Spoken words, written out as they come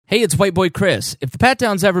Hey, it's White Boy Chris. If the Pat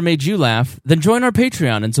Downs ever made you laugh, then join our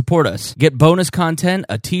Patreon and support us. Get bonus content,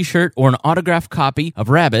 a t-shirt, or an autographed copy of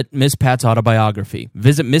Rabbit, Miss Pat's autobiography.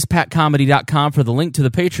 Visit MissPatComedy.com for the link to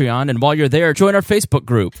the Patreon, and while you're there, join our Facebook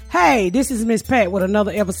group. Hey, this is Miss Pat with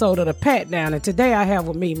another episode of the Pat Down, and today I have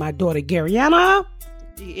with me my daughter Garyana.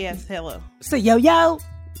 Yes, hello. Say yo. Yo.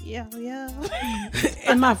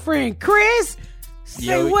 And my friend Chris.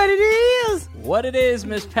 Say what it is. What it is,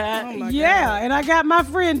 Miss Pat. Oh my Yeah, God. And I got my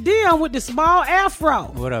friend Dion with the small afro.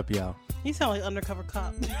 What up, y'all? You sound like undercover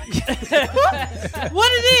cop. What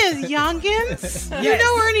it is, youngins? You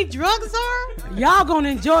know where any drugs are? Y'all gonna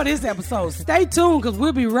enjoy this episode. Stay tuned, because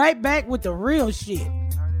we'll be right back with the real shit.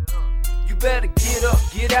 You better get up,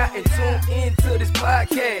 get out, and tune into this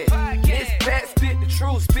podcast. This Pat spit the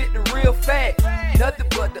truth, spit the real fact. Nothing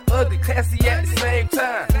but the ugly, classy at the same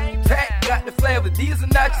time. Pat got the flavor, these are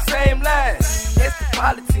not your same lines. That's the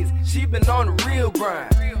politics, she been on the real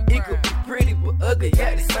grind. It could be pretty but ugly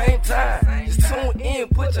at the same time. Just tune in,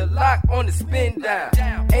 put your lock on the spin down.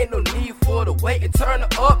 Ain't no need for the wait and turn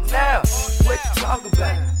it up now. What you talk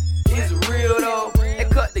about? Is it real though? And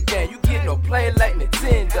cut the game, you get no play like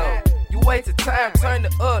Nintendo. You wasted time, turn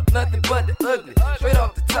it up, nothing but the ugly. Straight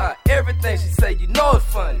off the top, everything she say, you know it's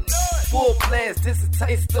funny. Full blast, this a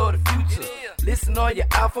taste of the future. Listen on your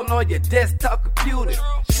iPhone, on your desktop computer.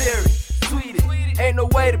 Share it, tweet it, ain't no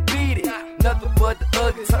way to beat it. Nothing but the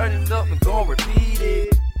ugly, turn it up and gon' repeat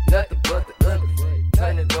it. Nothing but the ugly,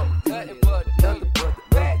 turn it up, nothing but the ugly,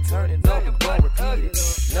 turn it up and gon' repeat it.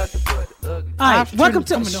 Nothing but the ugly. All right,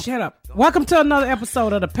 welcome to another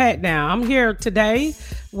episode of the Pat Down. I'm here today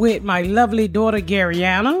with my lovely daughter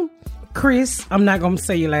Garyana, Chris, I'm not gonna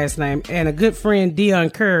say your last name, and a good friend Dion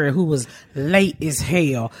Curry, who was late as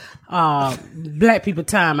hell. Black people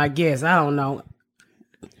time, I guess. I don't know.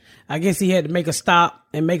 I guess he had to make a stop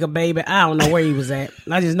and make a baby. I don't know where he was at.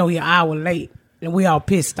 I just know he an hour late, and we all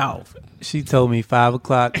pissed off. She told me 5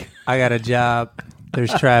 o'clock. I got a job.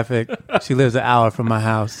 There's traffic. She lives an hour from my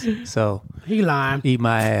house, so He lying. eat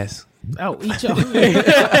my ass. Oh, eat your.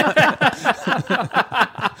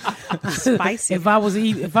 Spicy. If I was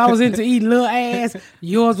into eating little ass,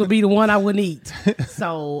 yours would be the one I wouldn't eat.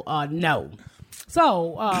 So no.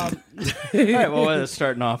 So All right, well, we're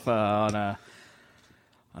starting off on an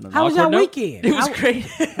how was awkward your note. weekend? It was great.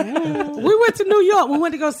 We went to New York. We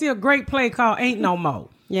went to go see a great play called Ain't No More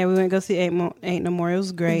Yeah, we went to go see Ain't No More. It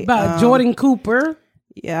was great. by Jordan Cooper.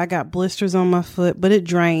 Yeah, I got blisters on my foot, but it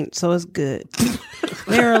drained, so it's good.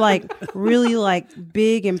 They were like really like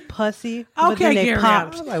big and pussy, but Okay, then they Gary,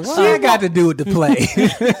 popped. I was like, what I got to do with the play?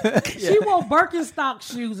 She wore Birkenstock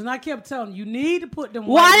shoes, and I kept telling her, you need to put them.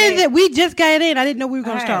 Why white did man- it? We just got in. I didn't know we were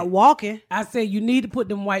going to Hey. start walking. I said you need to put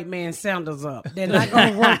them white man sandals up. They're not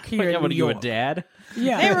going to work here Yeah, in what New are you, a York. dad?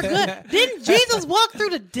 Yeah, They were good. Didn't Jesus walk through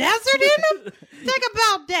the desert in them? Think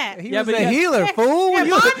about that. He Yeah, was but a he- healer, fool.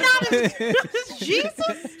 Am I not as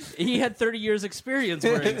Jesus? He had 30 years experience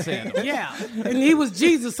wearing sandals. yeah, and he was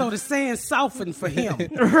Jesus, so the sand softened for him.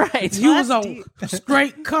 Right. He was That's on deep.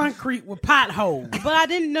 straight concrete with potholes, But I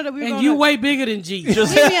didn't know that we were and going you way bigger than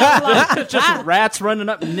Jesus. Just rats running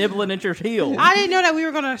up and nibbling at your heel. I didn't know that we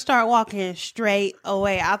were going to start walking straight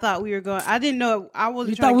away. I thought we were going. I didn't know. I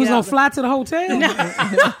wasn't You trying thought to we was get gonna out fly to the hotel?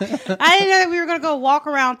 I didn't know that we were going to go walk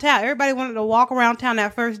around town. Everybody wanted to walk around town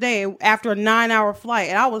that first day after a 9-hour flight,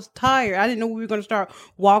 and I was tired. I didn't know we were going to start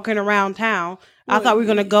walking around town. I thought we were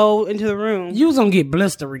going to go into the room. You was gonna get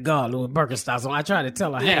blistered regardless with Birkenstocks on. I tried to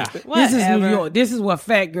tell her, hey, Yeah. this is New Whatever. York. This is where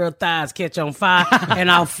fat girl thighs catch on fire and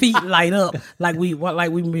our feet light up like we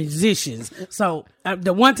musicians. So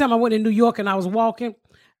the one time I went to New York and I was walking,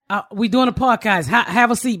 we doing a podcast.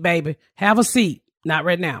 Have a seat, baby. Have a seat. Not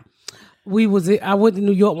right now. I went to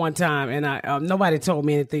New York one time and nobody told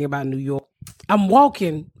me anything about New York. I'm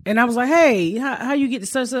walking and I was like, hey, how you get to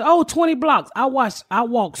such? Oh, 20 blocks. I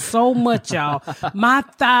walked so much, y'all. My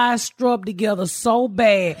thighs strubbed together so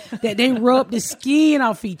bad that they rubbed the skin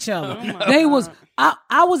off each other.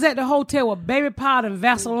 I was at the hotel with baby powder and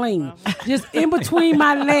Vaseline, just in between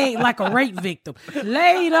my leg like a rape victim,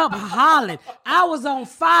 laid up hollering. I was on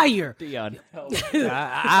fire. Dion.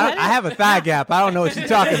 I have a thigh gap. I don't know what you're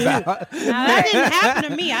talking about. Now, that didn't happen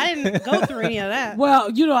to me. I didn't go through any of that. Well,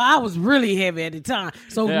 I was really heavy at the time,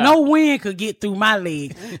 so no wind could get through my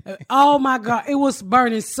legs. Oh my God, it was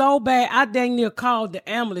burning so bad. I dang near called the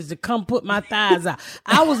ambulance to come put my thighs out.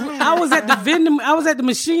 I was at the vending. I was at the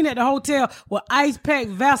machine at the hotel with ice pack,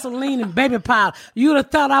 Vaseline, and baby powder. You would have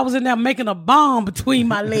thought I was in there making a bomb between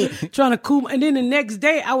my legs, trying to cool. And then the next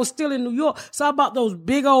day, I was still in New York, so I bought those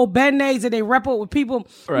big old Band-Aids that they wrap up with people.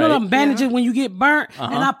 You know them bandages when you get burnt,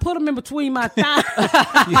 and I put them in between my thighs.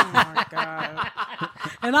 Oh my God!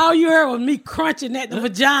 And all you heard was me crunching at the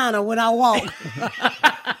vagina when I walked.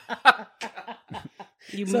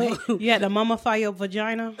 You had to mummify your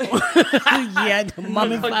vagina? Yeah, the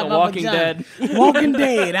mummify Like my The Walking vagina. Dead. Walking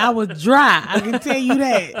Dead. I was dry. I can tell you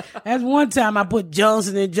that. That's one time I put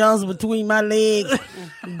Johnson & Johnson between my legs.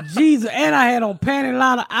 Jesus. And I had on panty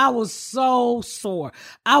liner. I was so sore.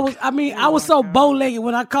 I was so bow-legged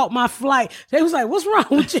when I caught my flight. They was like, what's wrong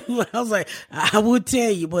with you? I was like, I would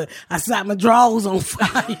tell you, but I set my drawers on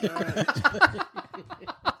fire.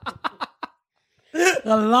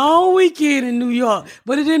 A long weekend in New York,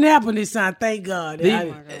 but it didn't happen this time. Thank God.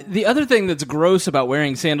 The other thing that's gross about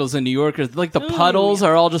wearing sandals in New York is like the puddles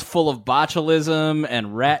are all just full of botulism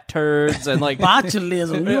and rat turds and like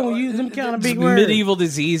botulism. You don't use them kind of big words. medieval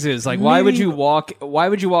diseases. Like why would you walk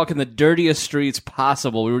in the dirtiest streets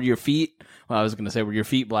possible? Were your feet? Well, I was going to say, were your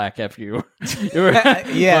feet black after you were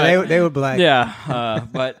Yeah, they were black. Yeah,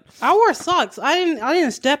 but I wore socks. I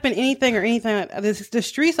didn't step in anything or anything. The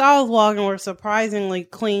streets I was walking were surprisingly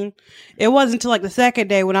clean. It wasn't until like the second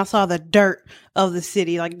day when I saw the dirt of the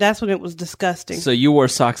city. Like that's when it was disgusting. so you wore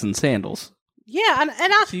socks and sandals. Yeah, and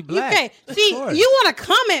I She black. okay. Of See, course. you want to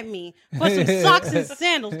come at me for some socks and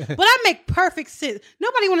sandals, but I make perfect sense.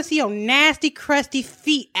 Nobody want to see your nasty, crusty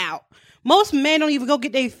feet out. Most men don't even go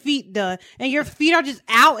get their feet done, and your feet are just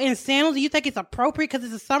out in sandals. And you think it's appropriate because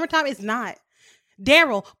it's the summertime? It's not.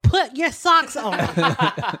 Daryl, put your socks on.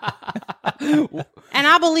 And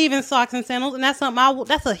I believe in socks and sandals, and that's something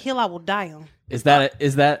that's a hill I will die on.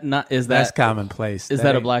 That's commonplace. Is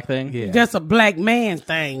that a black thing? Yeah. That's a black man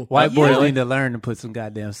thing. White boys Really? need to learn to put some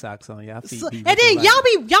goddamn socks on. Y'all feet. And then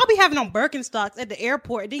y'all be having on Birkenstocks at the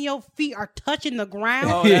airport, and then your feet are touching the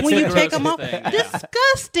ground that's when the you take them grossest off. thing.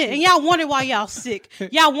 Disgusting. And y'all wonder why y'all sick.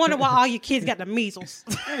 Y'all wonder why all your kids got the measles.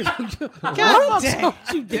 God damn.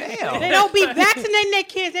 They don't be vaccinating their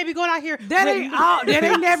kids. They be going out here. That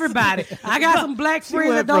ain't everybody. I got some black friends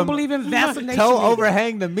that went don't from believe in vaccination. toe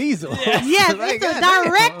overhang the measles. Yes, Like, it's a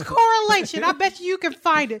goddamn. direct correlation. I bet you can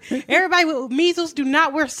find it. Everybody with measles do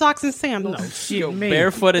not wear socks and sandals. Shit, man.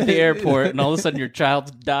 Barefoot at the airport, and all of a sudden your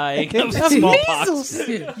child's dying of smallpox.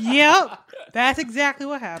 Measles. Yep, that's exactly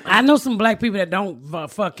what happened. I know some black people that don't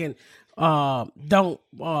vaccinate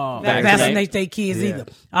their kids either.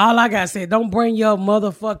 All I gotta say, don't bring your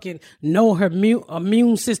motherfucking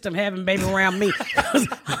immune system having baby around me, 'cause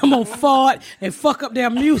I'm gonna fart and fuck up their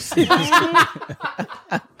immune system.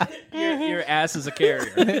 Your ass is a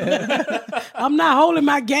carrier. I'm not holding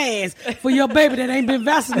my gas for your baby that ain't been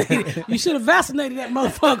vaccinated. You should have vaccinated that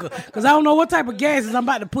motherfucker, because I don't know what type of gases I'm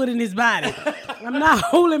about to put in his body. I'm not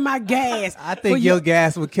holding my gas. I think your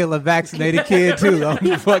gas would kill a vaccinated kid too. What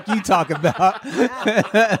the fuck you talking about?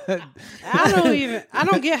 I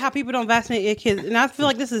don't get how people don't vaccinate their kids. And I feel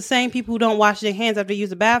like this is the same people who don't wash their hands after they use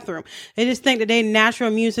the bathroom. They just think that their natural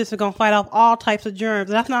immune system is going to fight off all types of germs.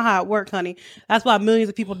 And that's not how it works, honey. That's why millions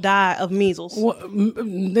of people die of measles.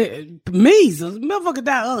 Measles? Motherfucker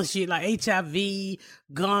die of other shit like HIV,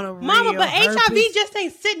 gonorrhea. Mama, but herpes. HIV just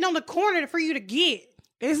ain't sitting on the corner for you to get.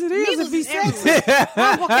 Yes, it is. Measles If he is says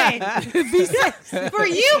everywhere. Okay. For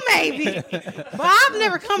you, maybe. But I've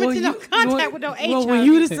never come into no contact with no HIV. Well, when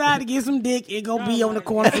you decide to get some dick, it gonna be on the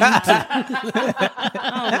corner for you too. Oh,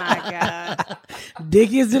 my God.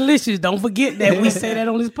 Dick is delicious. Don't forget that. We say that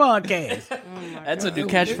on this podcast. That's a new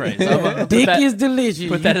catchphrase. Dick is delicious.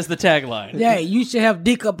 Put that as the tagline. Yeah, you should have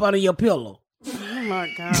dick up under your pillow. Oh,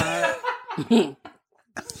 my God.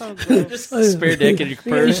 So gross. Spare dick in your You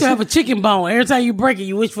purse. should have a chicken bone. Every time you break it,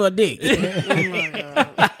 you wish for a dick. Oh, my God.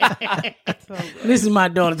 This is my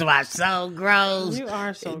daughter to my so gross. You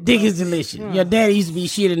are so gross. Dick is delicious. Your daddy used to be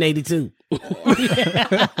shit in 82.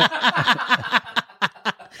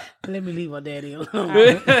 Let me leave my daddy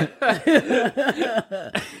alone.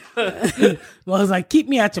 Well, I was like, keep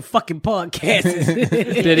me out your fucking podcast.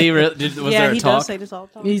 Did he? Was there a he talk? does say this all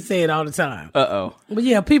the time. He say it all the time. Uh-oh. But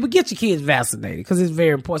yeah, people, get your kids vaccinated because it's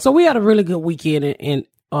very important. So we had a really good weekend in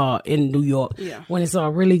New York. Yeah. When it's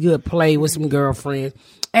a really good play with some girlfriends.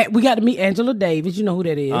 We got to meet Angela Davis. You know who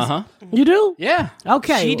that is? Uh-huh. You do? Yeah.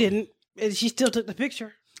 Okay. She didn't. And she still took the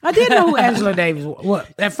picture. I did know who Angela Davis was. Well,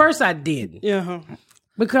 at first I didn't. Yeah.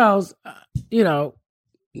 Because, it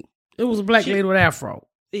was a black lady with afro.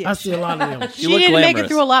 I see a lot of them. She look didn't make it glamorous.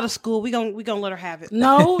 through a lot of school. We gonna let her have it.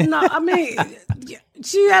 No, I mean,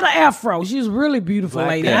 she had an afro. She was a really beautiful Black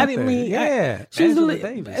lady. I didn't Panther. mean, Yeah, she was Angela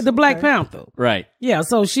Davis. the Black Panther. Right. Yeah,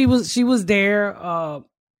 so she was there.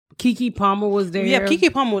 Kiki Palmer was there. Yeah,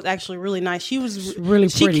 Keke Palmer was actually really nice. She was really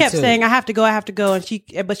She pretty, kept too. saying, "I have to go, and she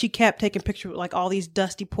kept taking pictures with like all these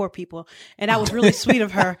dusty poor people, and that was really sweet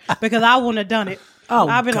of her because I wouldn't have done it. Oh,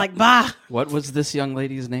 I've been God. like, bye, What was this young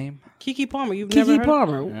lady's name? Keke Palmer. You've never Kiki heard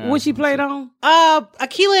Palmer. What she played on?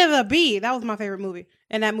 Aquila and the Bee. That was my favorite movie,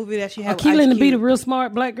 and that movie that she had. Aquila with and Ice the Bee, the Cube. real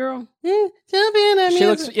smart black girl. Jump in that She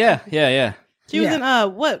music. looks. Yeah. She was Yeah.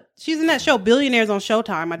 in what? She's in that show Billionaires on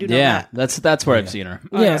Showtime. I do know Yeah, that. that's where I've seen her.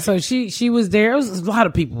 Yeah, so she was there. It was, a lot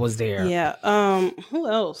of people was there. Yeah. Who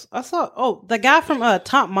else? I saw. Oh, the guy from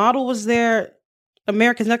Top Model was there.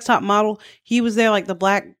 America's Next Top Model. He was there, like the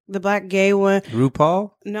black gay one.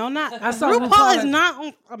 RuPaul. No, not. I saw RuPaul RuPaul is at- not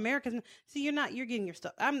on America's. See, you're getting your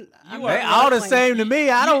stuff. I'm They all the same to me.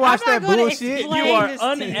 I don't watch that bullshit. explain You are this to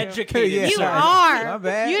you. uneducated. Yeah. You sir. are. My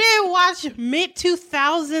bad. You didn't watch mid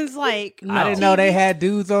 2000s like. I didn't know they had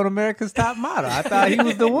dudes on America's Top Model. I thought he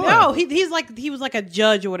was the one. No, he was like a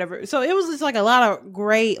judge or whatever. So it was just like a lot of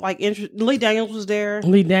great like interest. Lee Daniels was there.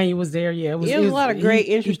 Lee Daniel was there. Yeah, It was a lot of great,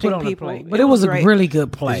 he interesting put on a people. play. But It it was was a great. really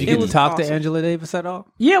good play. Did you It get to was talk to awesome. Angela Davis at all?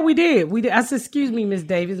 Yeah, we did. I said, "Excuse me, Miss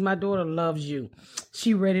Davis, my daughter loves you.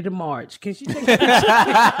 She ready to march. Can she take a picture?"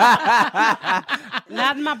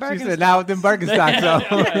 Not in my She Birkenstock. said, "Now with them Birkenstocks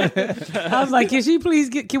on." I was like, can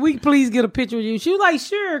we please get a picture of you? She was like,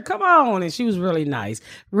 "Sure, come on." And she was really nice.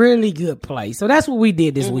 Really good play. So that's what we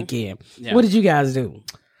did this weekend. Yeah. What did you guys do?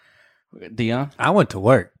 Dion. I went to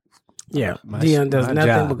work. Yeah. Dion does My nothing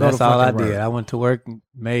job. but go That's to all I fucking did. work. I went to work and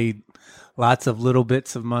made lots of little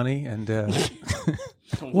bits of money, and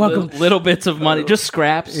Welcome. Little bits of money, just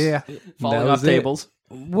scraps. yeah, Falling that off was it. tables.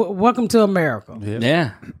 Welcome to America. Yeah.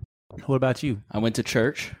 Yeah. What about you? I went to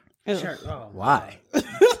church. Why?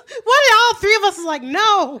 Why did all three of us is like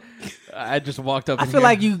no? I just walked up. I in feel here.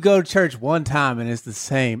 like you go to church one time and it's the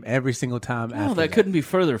same every single time. No, after that couldn't be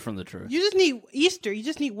further from the truth. You just need Easter. You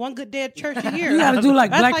just need one good day at church a year. You got to do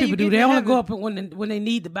like That's black how you people do. get They to only heaven. go up when they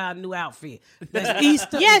need to buy a new outfit. That's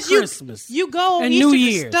Easter Yes, and Christmas. you go on And Easter New to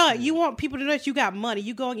Year's. stunt. You want people to know that you got money.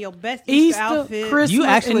 You go in your best Easter Easter, outfit. Christmas, You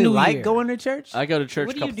and actually New like Year. going to church? I go to church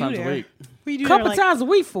What a do you couple do times a there? week. What do you do Couple there, like- times a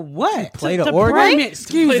week for what? Play the to organ? pray?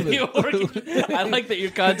 Excuse me. I like that your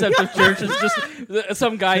concept of church is just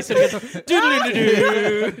some guy sitting at the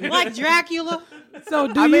doo-doo-doo-doo-doo. like Dracula. So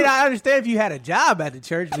do I you? mean, I understand if you had a job at the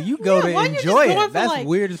church, but you go Yeah, why to you just enjoy going it. for, That's like,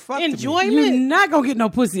 weird as fuck. To me. enjoyment? You're not gonna get no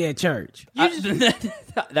pussy at church.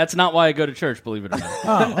 That's not why I go to church, believe it or not.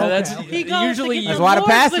 Oh, okay. That's He goes usually to get That's the why the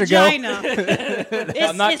Lord's pastor go. vagina.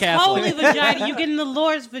 It's, not it's Catholic. holy vagina. You get in the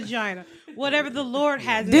Lord's vagina. Whatever the Lord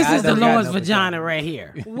has. in This his is the don't got Lord's no vagina right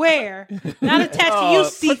here. Where? Not attached to you,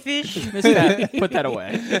 sea fish. Miss Pat, put that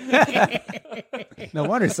away. No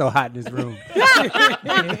wonder it's so hot in this room.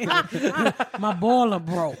 My boiler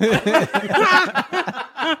broke.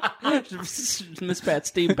 Miss Pat,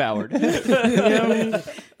 steam powered.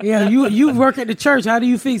 Yeah, you work at the church. How do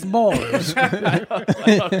you fix boilers? I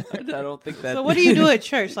don't think that. So what do you do at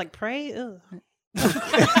church? Like pray? Ugh.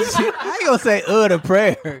 I ain't gonna say to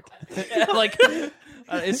prayer. like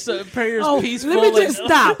it's prayers Oh, peaceful. let me and- just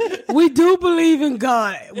stop. We do believe in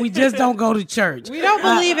God. We just don't go to church. We don't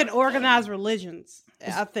believe in organized religions.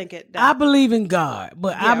 I think it. I believe in God,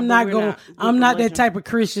 but Yeah, I'm but not we're going. not I'm not that religion. type of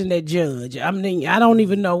Christian that judge. I mean, I don't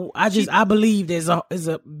even know. I believe there's a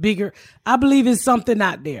bigger. I believe in something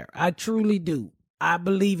out there. I truly do. I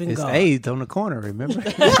believe in It's God. AIDS on the corner, remember?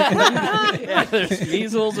 Yeah, there's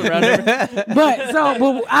measles around every. But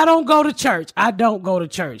I don't go to church. I don't go to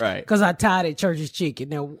church, Right. Because I tired at church's chicken.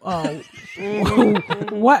 Now,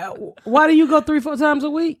 why do you go 3-4 times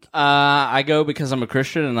a week? I go because I'm a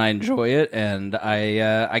Christian and I enjoy it, and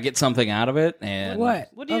I get something out of it. And What?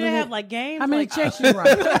 What do you Other than- have like games? How many like, checks you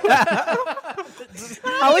write?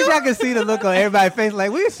 I wish I could see the look on everybody's face.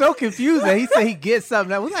 Like, we were so confused that he said he gets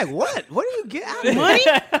something. I was like, what? What do you get out of money?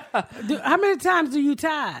 How many times do you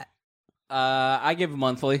tithe? I give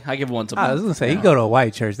monthly. I give once a I was month. gonna say, you go to a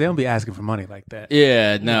white church, they don't be asking for money like that.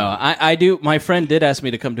 Yeah, no, I do. My friend did ask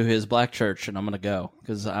me to come to his black church, and I'm gonna go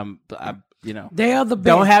because I'm They are the best.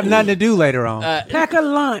 Don't have nothing to do later on. Pack a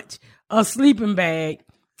lunch, a sleeping bag,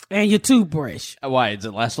 and your toothbrush. Why does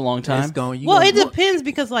it last a long time? It's going. Well, it depends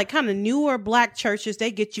because like kind of newer black churches,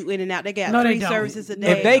 they get you in and out. They got No, they 3 don't. services a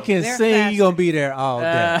day. If they can They're sing, faster. you're gonna be there all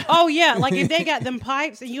day. Oh yeah, like if they got them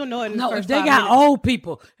pipes and you'll know it in the No, first if they 5 got minutes. old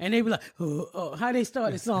people and they be like, how they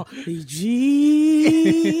start the song?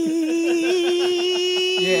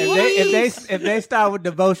 if they start with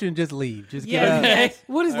devotion, just leave. Just get up. Okay.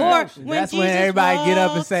 What is Or devotion? when That's when Jesus everybody get up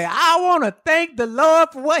and walks- say, "I want to thank the Lord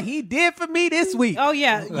for what He did for me this week." Oh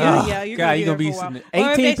yeah. You're God, you gonna be be some-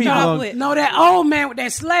 18 people on- with, No, that old man with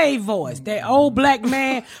that slave voice, that old black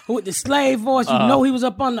man with the slave voice. You know he was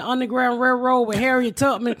up on the Underground Railroad with Harriet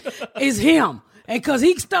Tubman. Is him. And because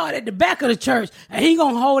he started at the back of the church, and he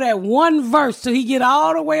going to hold that one verse till he get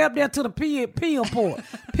all the way up there to the pulpit.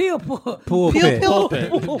 Pulpit.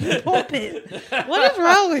 pulpit. What is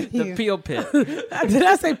wrong with you? Peel pit. Did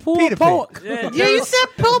I say pulled Peter pork? Yeah, you said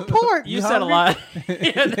pulled pork. You said a lot.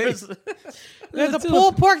 Yeah, There's a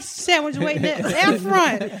pulled pork sandwich waiting out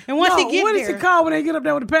front. And once No, he get what there, is it called when they get up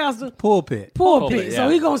there with the pastor? Pulpit. Pulpit. yeah. So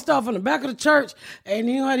he gonna start from the back of the church, and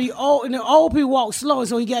you know the old people walk slow,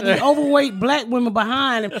 so he got the overweight black women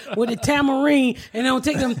behind him with the tambourine, and it'll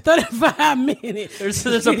take them 35 minutes.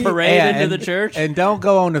 there's a parade Yeah, into and- the church. And don't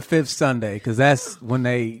go on the fifth Sunday because that's when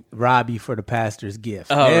they rob you for the pastor's gift.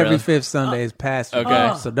 Oh, Every really? fifth Sunday is pastor.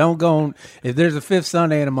 Okay. So don't go on. If there's a fifth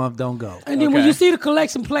Sunday in a month, don't go. And then when Okay. you see the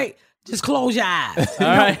collection plate, just close your eyes. All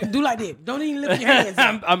right. Do like this. Don't even lift your hands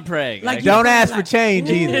up. I'm praying. Like Don't you- ask for change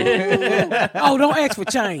either. Oh, don't ask for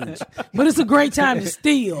change. But it's a great time to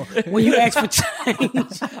steal when you ask for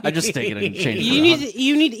change. I just take it and change you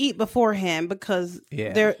it. need to eat beforehand because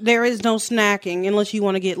Yeah. there is no snacking unless you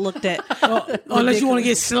want to get looked at. Unless you want to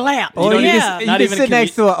get slapped. Or don't you even- can, not you even can sit a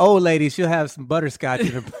next to an old lady. She'll have some butterscotch in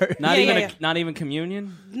her purse. Not Yeah, even yeah, yeah. not even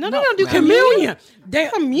communion. No, they don't do Communion.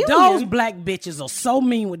 Communion. Those black bitches are so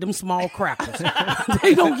mean with them small crackers.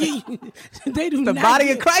 They don't give you. They do The not body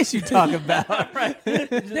give, of Christ you talking about.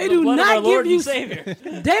 They do Blood of our not Lord give you. and Savior.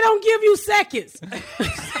 They don't give you seconds.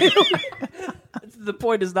 The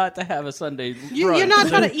point is not to have a Sunday. You're brunch. not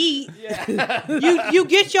trying to eat. You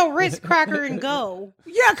get your Ritz cracker and go.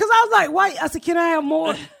 Yeah, because I was like, "Why?" I said, "Can I have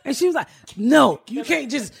more?" And she was like, "No, you can't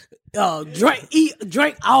just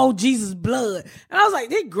drink all Jesus' blood." And I was like,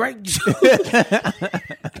 "They grape juice."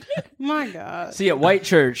 My God. See, at White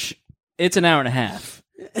Church, it's an hour and a half.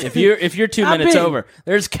 If you're 2 I've minutes been- over,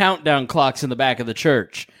 there's countdown clocks in the back of the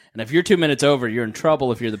church. And if you're 2 minutes over, you're in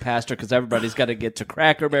trouble if you're the pastor because everybody's got to get to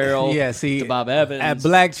Cracker Barrel, Yeah, see, to Bob Evans. at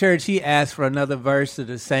Black Church, he asked for another verse of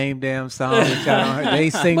the same damn song. That y'all don't heard. They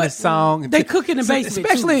sing the song. They cook in the basement,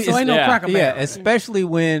 especially too, so ain't no yeah, Cracker yeah, Barrel. especially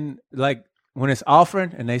when it's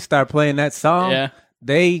offering and they start playing that song. Yeah.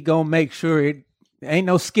 They gonna make sure it ain't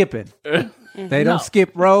no skipping. They No. don't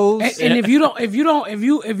skip rows. And if you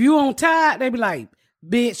on tide, they be like,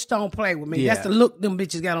 "Bitch, don't play with me." Yeah. That's the look them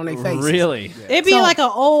bitches got on their faces. Really? It'd be So- like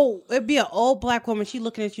it'd be an old black woman. She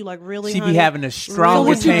looking at you like, really? She be honey? having the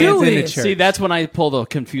strongest So what you hands do in the is- church. See, that's when I pull the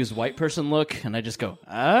confused white person look, and I just go,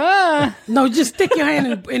 ah. No, just stick your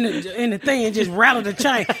hand in the thing and just rattle the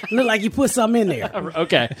chain. Look like you put something in there.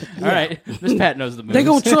 Okay, all right. Miss Pat knows the moves. They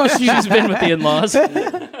gonna trust you. She's been with the in-laws.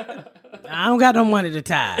 I don't got no money to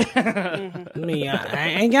tie. I mean, I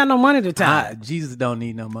ain't got no money to tie. Jesus don't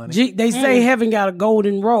need no money. They say heaven got a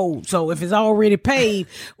golden road, so if it's already paved,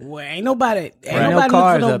 well, ain't nobody no look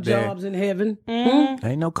cars for no up there. jobs in heaven.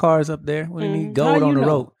 Ain't no cars up there. We need How gold you on the know?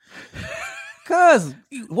 road. Cause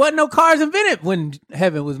wasn't no cars invented when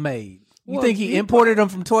heaven was made. You think he imported them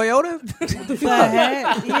from Toyota? The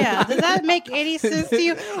heck? Yeah. Does that make any sense to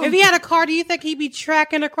you? If he had a car, do you think he'd be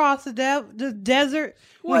tracking across the desert?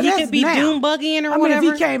 Well, Well, he that's could be now. doom buggying or I mean, whatever.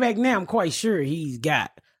 if he came back now, I'm quite sure he's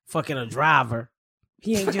got fucking a driver.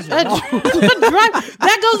 He ain't just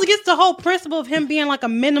That goes against the whole principle of him being like a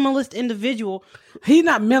minimalist individual. He's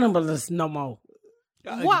not minimalist no more.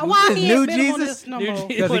 Why This he new ain't Jesus? minimalist no more?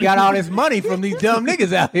 Because he got all this money from these dumb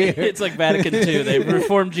niggas out here. It's like Vatican II. They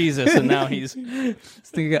reformed Jesus, and now he's This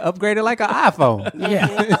thing got upgraded like an iPhone.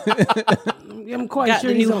 Yeah. I'm quite Got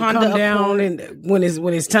sure the he's new gonna Honda come down, Accord. and when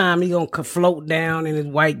it's time, he gonna float down in his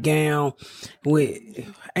white gown with Jesus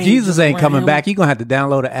angels ain't coming around back. You gonna have to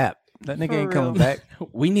download an app. That nigga ain't real. coming back.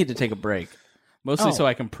 we need to take a break, mostly Oh. so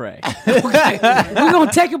I can pray. We're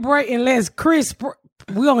gonna take a break and let's Chris.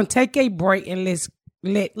 We're gonna take a break and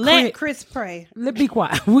let Chris pray. Let be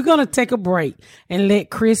quiet. We're gonna take a break and let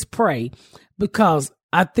Chris pray because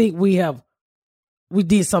I think we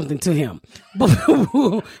did something to him,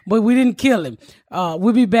 but we didn't kill him.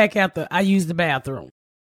 We'll be back after I use the bathroom.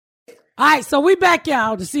 All right, so we back,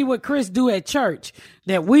 y'all, to see what Chris do at church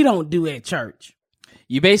that we don't do at church.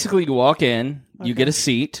 You basically walk in, you get a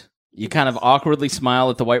seat, you kind of awkwardly smile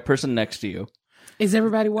at the white person next to you. Is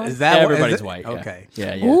everybody white? Is that Everybody's is it? white. Okay.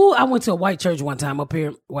 Yeah. Yeah. Ooh, I went to a white church one time up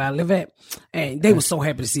here where I live at, and they were so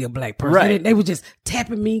happy to see a black person. Right. They were just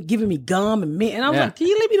tapping me, giving me gum and mint, and I was Yeah. like, "Can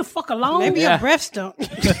you leave me the fuck alone?" Maybe Yeah. your breath stunk.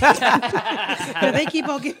 But they keep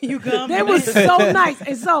on giving you gum. They was so nice,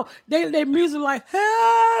 and so their music like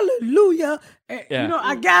hallelujah. And, Yeah. You know,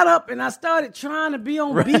 I got up and I started trying to be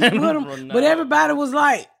on beat with them, but everybody was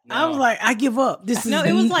like, I was like, I give up. This is No,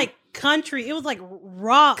 it was like country. It was like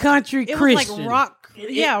rock. Country It Christian. was like rock.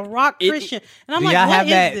 Yeah, rock Christian. And I'm Do like, y'all what have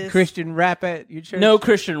is that this? Christian rap at your church? No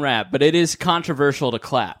Christian rap, but it is controversial to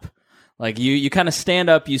clap. Like you kind of stand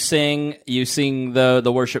up, you sing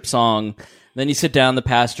the worship song, then you sit down, the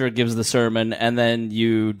pastor gives the sermon, and then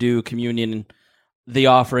you do communion, the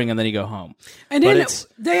offering, and then you go home. And But then it's-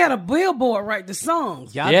 they had a billboard, right? The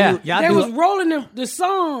songs. Y'all Yeah. do, y'all They do, was rolling the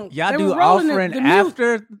song. y'all They do were rolling offering the music.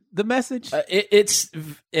 after the message?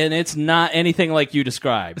 It's not anything like you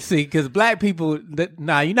described. See, because black people,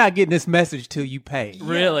 you're not getting this message till you pay.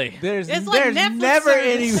 Really? There's It's like Netflix never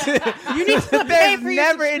any. service. You need to pay there's for your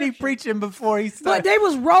never any subscription. preaching before he But starts. they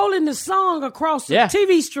was rolling the song across the Yeah.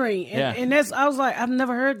 TV screen, and, Yeah. and that's I was like, I've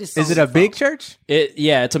never heard this song. Is it a big church?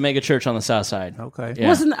 It's a mega church on the south side. Okay. Yeah.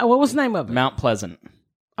 What's the name of it? Mount Pleasant.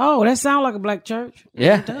 Oh, that sounds like a black church.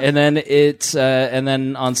 Yeah, and then and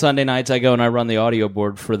then on Sunday nights I go and I run the audio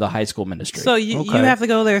board for the high school ministry. So you Okay. have to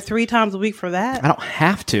go there 3 times a week for that? I don't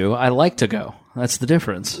have to. I like to go. That's the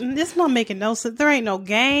difference. This not making no sense. There ain't no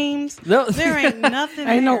games. No. There ain't nothing.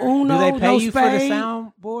 Ain't no there. Uno, Do they pay no you for the spade.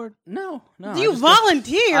 soundboard? No. You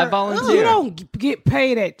volunteer. I volunteer. You don't get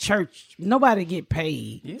paid at church. Nobody get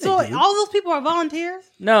paid. So all those people are volunteers?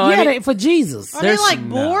 No, yeah, I mean, they, for Jesus. Are they There's- like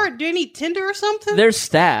bored? Do they need Tinder or something? there's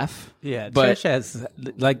staff. Yeah, But- church has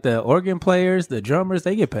like the organ players, the drummers,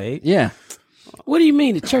 they get paid. Yeah. What do you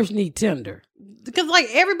mean the church need tender? Because like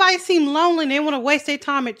everybody seem lonely and they want to waste their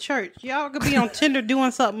time at church. Y'all could be on Tinder doing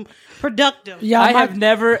something productive. Yeah, I have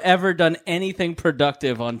never ever done anything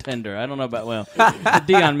productive on Tinder. I don't know about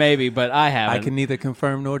Dion maybe, but I haven't. I can neither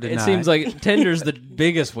confirm nor deny. It seems like Tinder's the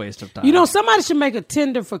biggest waste of time. You know, somebody should make a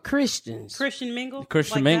tender for Christians. Christian mingle.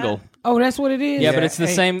 Christian like Mingle. that? Oh, that's what it is. Yeah, but it's the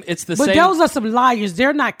Hey. same. It's the But same. those are some liars.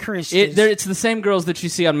 They're not Christians. It's the same girls that you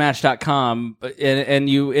see on Match.com, and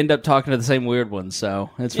you end up talking to the same weird ones. So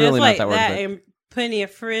it's Yeah, really it's like not that that worth it. and Plenty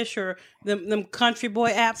of Fish or them country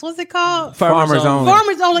boy apps. What's it called? Farmers only.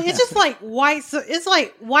 Farmers only. It's just like whites. It's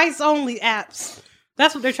like whites only apps.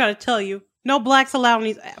 That's what they're trying to tell you. No blacks allowed in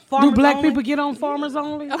these apps. Do Farmers black only. people get on farmers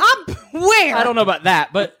only? I'm where? I don't know about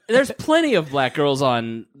that, but there's plenty of black girls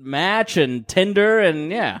on Match and Tinder,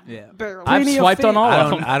 and yeah, Barely. I've Plenty of swiped on fish. all I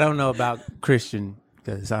of don't. them. I don't know about Christian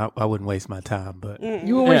because I wouldn't waste my time, but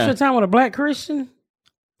You would waste Yeah. your time with a black Christian?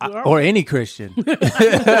 or any Christian,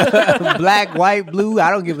 black, white, blue. I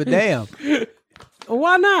don't give a damn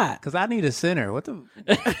Why not? because I need a sinner. What the? Those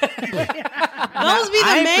be the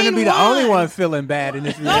I ain't main gonna be the ones. only one feeling bad in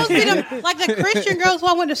this. Those be relationship. the like the Christian girls who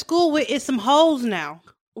I went to school with is some hoes now.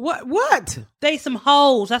 What? They some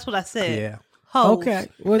hoes. That's what I said. Yeah. Hoes. Okay.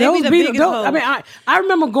 Well, They those be the be biggest those, hoes. I mean, I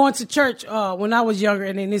remember going to church when I was younger,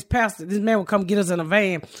 and then this man would come get us in a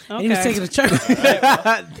van, and he was Okay. taking to church.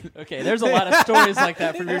 Okay, there's a lot of stories like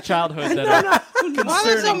that from your childhood that are Why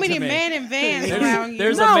there's so concerning many to me. man in vans around you?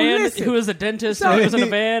 There's No, a man listen. who is a dentist So- and he was in a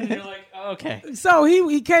van. And you're like, oh, okay. So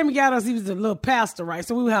he came and got us. He was a little pastor, right?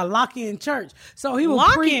 So we would have lock-in church. So he would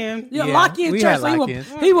Lock-in? Yeah, Yeah, lock-in we church. had So lock-ins.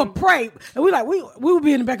 he would pray, and we would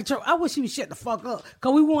be in the back of church. I wish he would shut the fuck up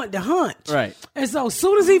because we wanted to hunch. Right. And so as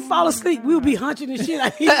soon as he fall asleep, we would be hunching and shit.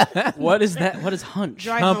 Like, What is that? What is hunch?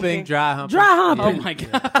 Dry Humping, dry humping. dry humping. Oh my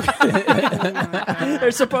god!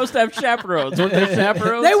 They're supposed to have chaperones. Weren't they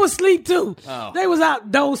chaperones? They would sleep too. Oh. They was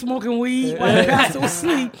outdoors smoking weed while the pastor was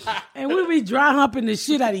asleep, and we'd be dry humping the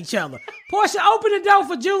shit out of each other. Portia, open the door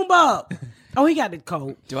for Junebug. Oh, he got the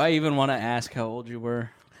code. Do I even want to ask how old you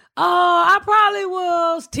were? I probably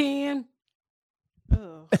was 10.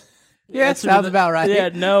 Yeah, sounds about right. Yeah,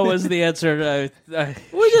 no was the answer.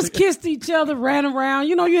 We just kissed each other, ran around.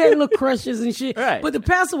 You know, you had little crushes and shit. Right. But the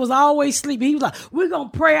pastor was always sleeping. He was like, we're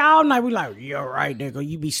going to pray all night. We like, you're right, nigga.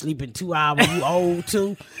 You be sleeping 2 hours. You old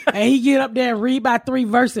too. And he get up there and read by 3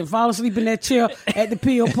 verses and fall asleep in that chair at the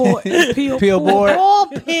peel board. Peel board.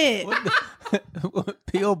 Pulpit.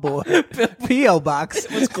 Peel board. P.O. box.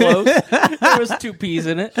 It's close. There was 2 P's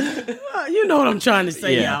in it. You know what I'm trying to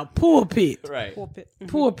say, Yeah. y'all. Pulpit. Right.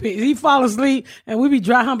 Pulpit. He fall asleep and we be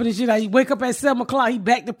dry humping and shit. He wake up at 7 o'clock. He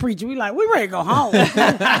back to preaching. We like, we ready to go home. Do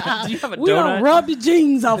you have a We don't donut? rub the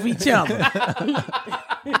jeans off each other.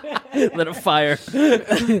 Lit a fire.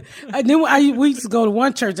 And then we used to go to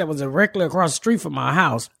one church that was directly across the street from my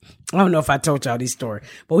house. I don't know if I told y'all this story,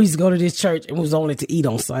 but we used to go to this church and we was only to eat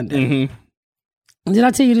on Sunday. Did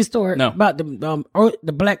I tell you this story? No. About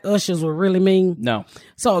the black ushers were really mean? No.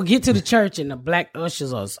 So I get to the church and the black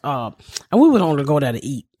ushers us, and we would only go there to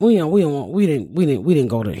eat. We didn't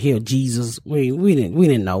go to hear Jesus. We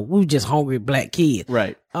didn't know. We were just hungry black kids.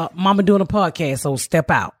 Right. Mama doing a podcast, so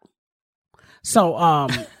step out. So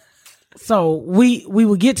so we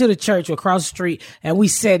would get to the church across the street, and we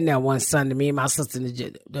sat in there one Sunday. Me and my sister,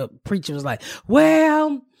 the preacher was like,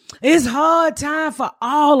 "Well, it's hard time for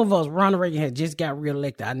all of us." Ronald Reagan had just got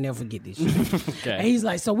reelected. I never forget this shit. Okay. And he's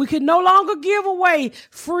like, "So we could no longer give away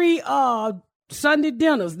free Sunday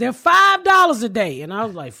dinners. They're $5 a day." And I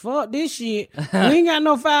was like, "Fuck this shit. We ain't got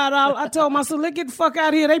no $5." I told my sister, "Let's get the fuck out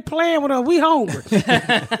of here. They playing with us. We hungry."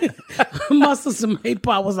 My sister made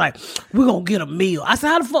part was like, "We're gonna get a meal." I said,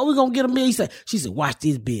 "How the fuck we gonna get a meal?" She said, "Watch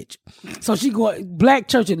this bitch." So she go, black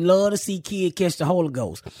churches love to see kids catch the Holy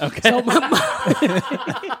Ghost. Okay. So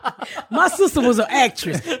my sister was an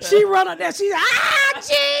actress. She run up there. She's like,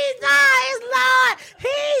 Jesus, Lord,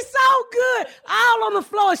 he's so good. All on the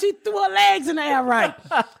floor. She threw her legs in the air right.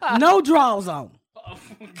 No drawers on.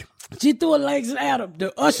 She threw her legs in the air.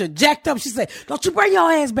 The usher jacked up. She said, "Don't you bring your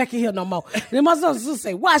ass back in here no more." Then my sister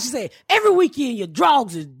said, "Why?" She said, "Every weekend your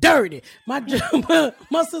drawers is dirty." My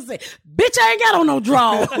sister said, "Bitch, I ain't got on no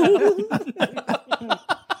drawers."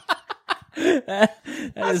 I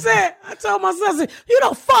told my sister, "You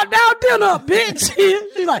don't fuck down dinner up, bitch."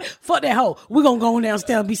 She's like, "Fuck that hoe. We're gonna go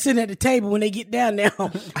downstairs and be sitting at the table when they get down there."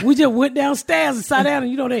 We just went downstairs and sat down,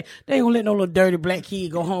 and they ain't gonna let no little dirty black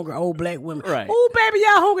kid go hungry, old black women. Right. "Oh, baby,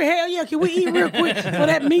 y'all hungry? Hell yeah, can we eat real quick for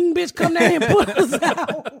that mean bitch come down here and put us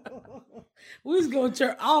out?" We was going to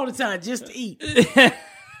church all the time just to eat.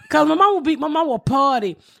 Cause my mom would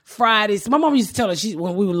party Fridays. My mom used to tell us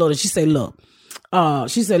when we were little, she said, "Look,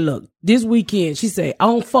 this weekend," she said, "I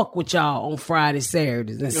don't fuck with y'all on Fridays,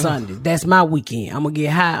 Saturdays, and Sundays. That's my weekend. I'm gonna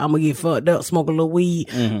get high. I'm gonna get fucked up, smoke a little weed.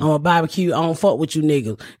 I'm gonna barbecue. I don't fuck with you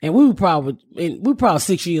niggas." And we were probably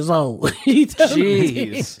 6 years old.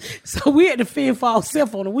 Jeez. So we had to fend for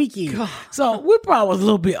ourselves on the weekend. God. So we probably was a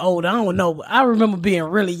little bit older. I don't know. But I remember being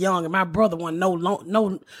really young, and my brother wasn't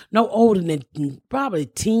no older than probably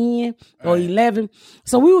 10 or 11.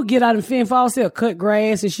 So we would get out and fend for ourselves, cut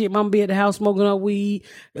grass and shit. Mama be at the house smoking her weed,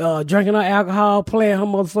 drinking her alcohol, playing her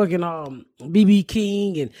motherfucking BB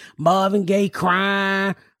King and Marvin Gaye,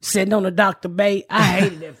 crying, sitting on the Dr. Bay. I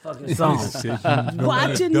hated that fucking song.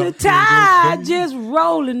 Watching the tide just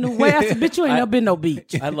rolling away. I said, "Bitch, you ain't never been no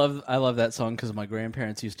beach." I love that song because my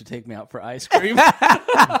grandparents used to take me out for ice cream.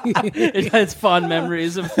 It's fond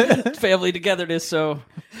memories of family togetherness. So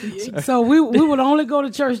we would only go to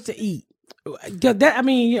church to eat.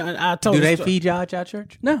 I told Do you. they feed y'all at y'all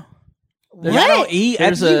church? no. Y'all don't eat.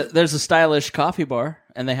 There's a stylish coffee bar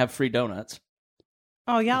and they have free donuts.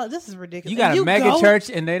 Oh, y'all, this is ridiculous. You got a mega church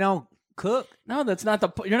and they don't cook. No, that's not the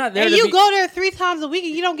point. You're not there. And you go there 3 times a week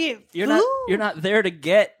and you don't get food? You're not there to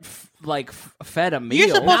get fed a meal.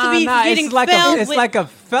 You're supposed to be getting it's like filled it's with- like a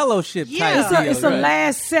fellowship Yeah. type. It's deal, a right?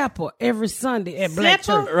 Last Supper every Sunday at Black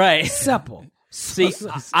Supper? Church. Right. Supper. See,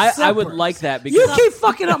 I would like that because You keep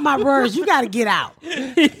fucking up my words. You got to get out.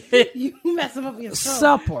 You messing up your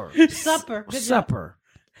Supper. supper. Good job. Supper.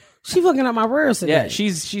 She fucking up my words today. yeah,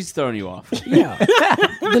 she's throwing you off. Yeah.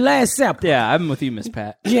 The Last Supper. Yeah, I'm with you, Miss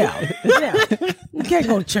Pat. Yeah. You can't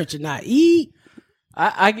go to church and not eat.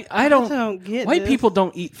 I don't get white this. people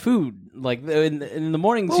don't eat food like in the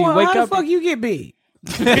mornings. Well, you wake how up. the fuck you get big?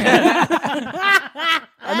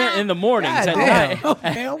 I meant in the mornings. At night,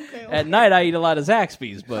 Okay. at night, I eat a lot of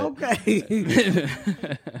Zaxby's, but Okay.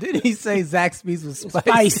 Didn't he say Zaxby's was spicy?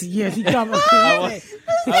 Spicy. Yes, he talking about I was-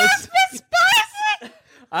 Spicy.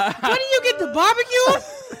 Where do you get the barbecue?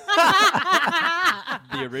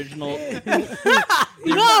 the original. The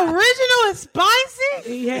original is spicy?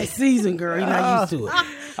 He had season, girl. He not used to it.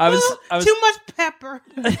 I was Too much pepper.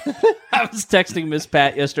 I was texting Miss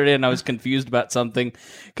Pat yesterday, and I was confused about something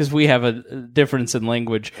because we have a difference in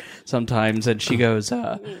language sometimes. And she goes,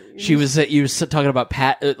 "You was talking about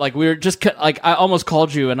Pat, like we were just like I almost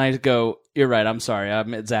called you, and I go, you're right. I'm sorry.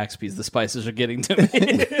 I'm at Zaxby's. The spices are getting to me."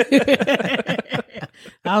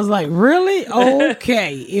 I was like, really?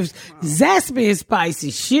 Okay. If Zaxby is spicy,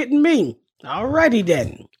 shitting me. Alrighty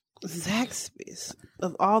then. Zaxby's.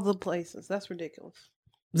 Of all the places. That's ridiculous.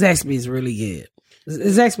 Zaxby is really good.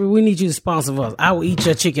 Zaxby, we need you to sponsor us. I will eat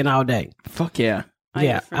your chicken all day. Fuck yeah!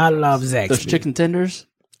 I love Zaxby. Those chicken tenders.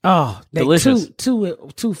 Oh, they Delicious.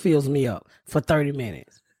 Two fills me up for 30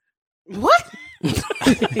 minutes. What?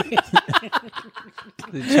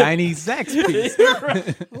 The Chinese Zaxby's.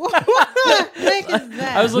 What the heck is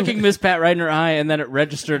that? I was looking Miss Pat right in her eye, and then it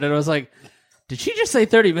registered, and I was like, "Did she just say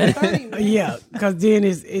 30 minutes?" Yeah, because then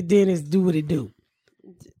it's do what it do.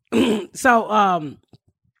 So,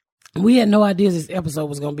 we had no idea this episode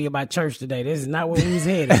was going to be about church today. This is not where we was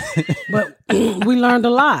headed. But we learned a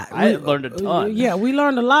lot. I learned a ton. Yeah, we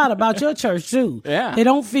learned a lot about your church, too. Yeah. They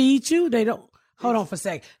don't feed you. They don't. Hold on for a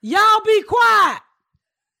second. Y'all be quiet.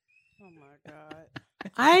 Oh, my God.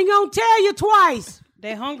 I ain't going to tell you twice.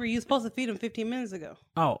 They're hungry. You supposed to feed them 15 minutes ago.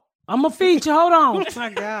 Oh, I'm going to feed you. Hold on. Oh, my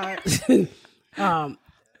God.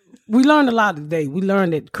 We learned a lot today. We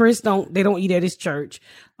learned that they don't eat at his church.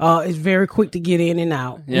 It's very quick to get in and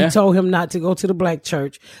out. Yeah. We told him not to go to the black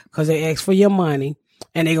church because they ask for your money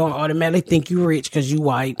and they're going to automatically think you rich because you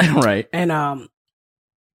white. Right. And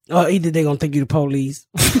either they're going to think you the police.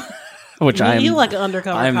 Which I am. You like an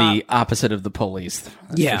undercover I'm cop. the opposite of the police.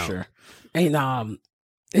 That's Yeah. for sure. And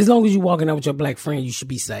as long as you're walking out with your black friend, you should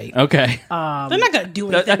be safe. Okay. They're not gonna do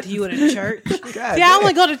anything to you at a church. See, I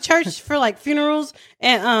only go to church for like funerals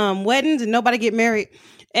and weddings, and nobody get married,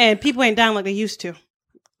 and people ain't dying like they used to.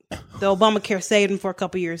 The Obamacare saved them for a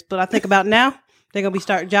couple years, but I think about now, they're gonna be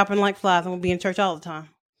start dropping like flies. I'm gonna be in church all the time.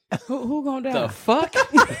 Who gonna die? The fuck?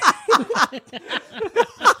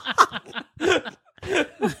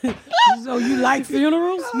 So you like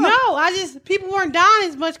funerals? No, people weren't dying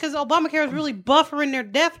as much because Obamacare was really buffering their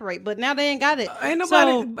death rate, but now they ain't got it. Ain't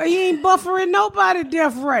nobody. He ain't buffering nobody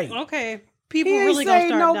death rate. Okay, people He ain't really gonna saved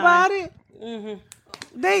start nobody. dying.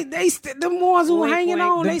 They them ones who Wink, hanging wink.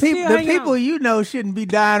 on. The, They peop- still the hanging people on. you know shouldn't be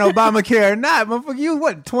dying Obamacare or not. Motherfucker, you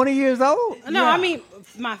what, 20 years old? No, Yeah. I mean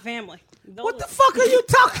my family. What the fuck are you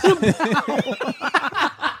talking about?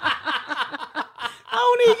 I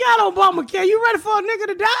don't even got Obamacare. You ready for a nigga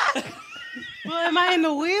to die? Well, am I in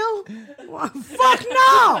the wheel? Fuck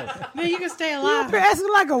no. Then you can stay You alive. be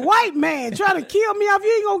asking like a white man trying to kill me off.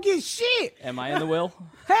 You ain't gonna get shit. Am I in the will?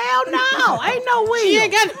 Hell no. Ain't no wheel. You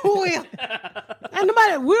ain't got no wheel. Ain't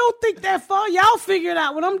nobody will think that far. Y'all figure it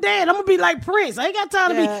out. When I'm dead, I'm gonna be like Prince. I ain't got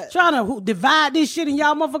time to Yeah. be trying to divide this shit and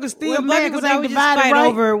y'all motherfuckers still Well, black mad people because I ain't we just divided fight right.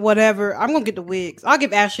 over whatever. I'm gonna get the wigs. I'll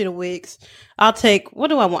give Ashley the wigs. I'll take. What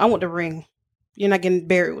do I want? I want the ring. You're not getting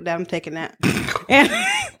buried with that. I'm taking that. And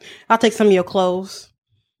I'll take some of your clothes.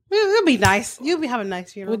 It'll be nice. You'll be having a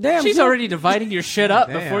nice funeral. Well, damn, She's you- already dividing your shit up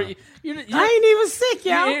Damn. before you. You're I ain't even sick,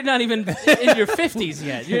 y'all. You're not even in your 50s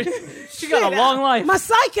yet. She got a long life. My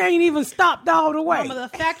psyche ain't even stopped all the way. Mama,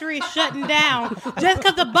 the factory is shutting down. Just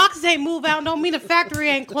because the boxes ain't move out don't mean the factory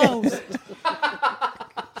ain't closed.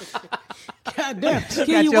 God damn. Got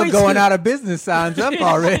your going out of business signs up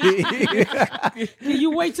already. Can you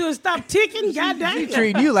wait till it stop ticking? God damn.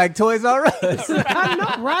 Treating you like Toys R Us. I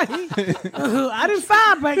know, right? I didn't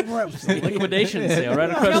file bankruptcy. Liquidation sale right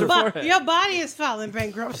across your forehead. Your body is filing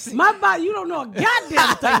bankruptcy. My body, you don't know a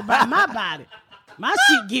goddamn thing about my body. My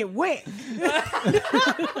shit get wet.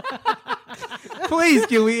 Please,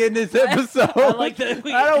 can we end this episode? I like that.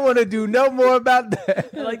 I don't want to do no more about that.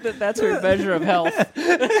 I like that. That's her measure of health.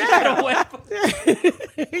 Got a whip.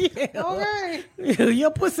 Okay.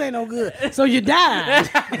 Your pussy ain't no good. So you died.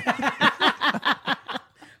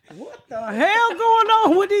 What the hell going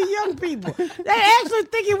on with these young people? They actually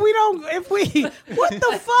thinking what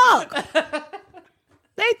the fuck?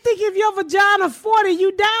 They think if your vagina 40,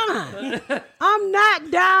 you dying. I'm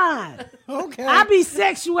not dying. Okay. I be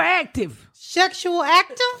sexual active. Sexual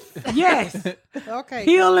active? Yes. Okay.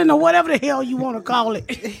 Healing or whatever the hell you want to call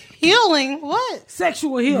it. Healing? What?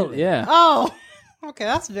 Sexual healing. Yeah. Oh. Okay,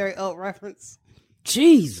 that's a very old reference.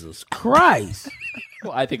 Jesus Christ.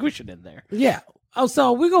 Well, I think we should end there. Yeah. Oh,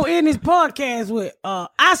 so we're going to end this podcast with,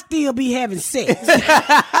 I still be having sex.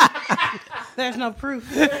 There's no proof.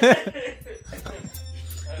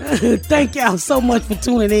 Thank y'all so much for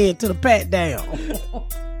tuning in to the Pat Down.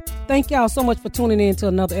 Thank y'all so much for tuning in to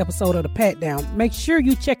another episode of the Pat Down. Make sure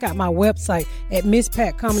you check out my website at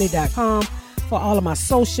MissPatComedy.com for all of my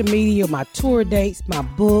social media, my tour dates, my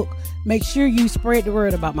book. Make sure you spread the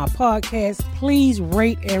word about my podcast. Please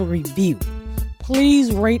rate and review.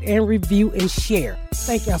 Please rate and review and share.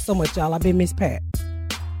 Thank y'all so much, y'all. I've been Miss Pat.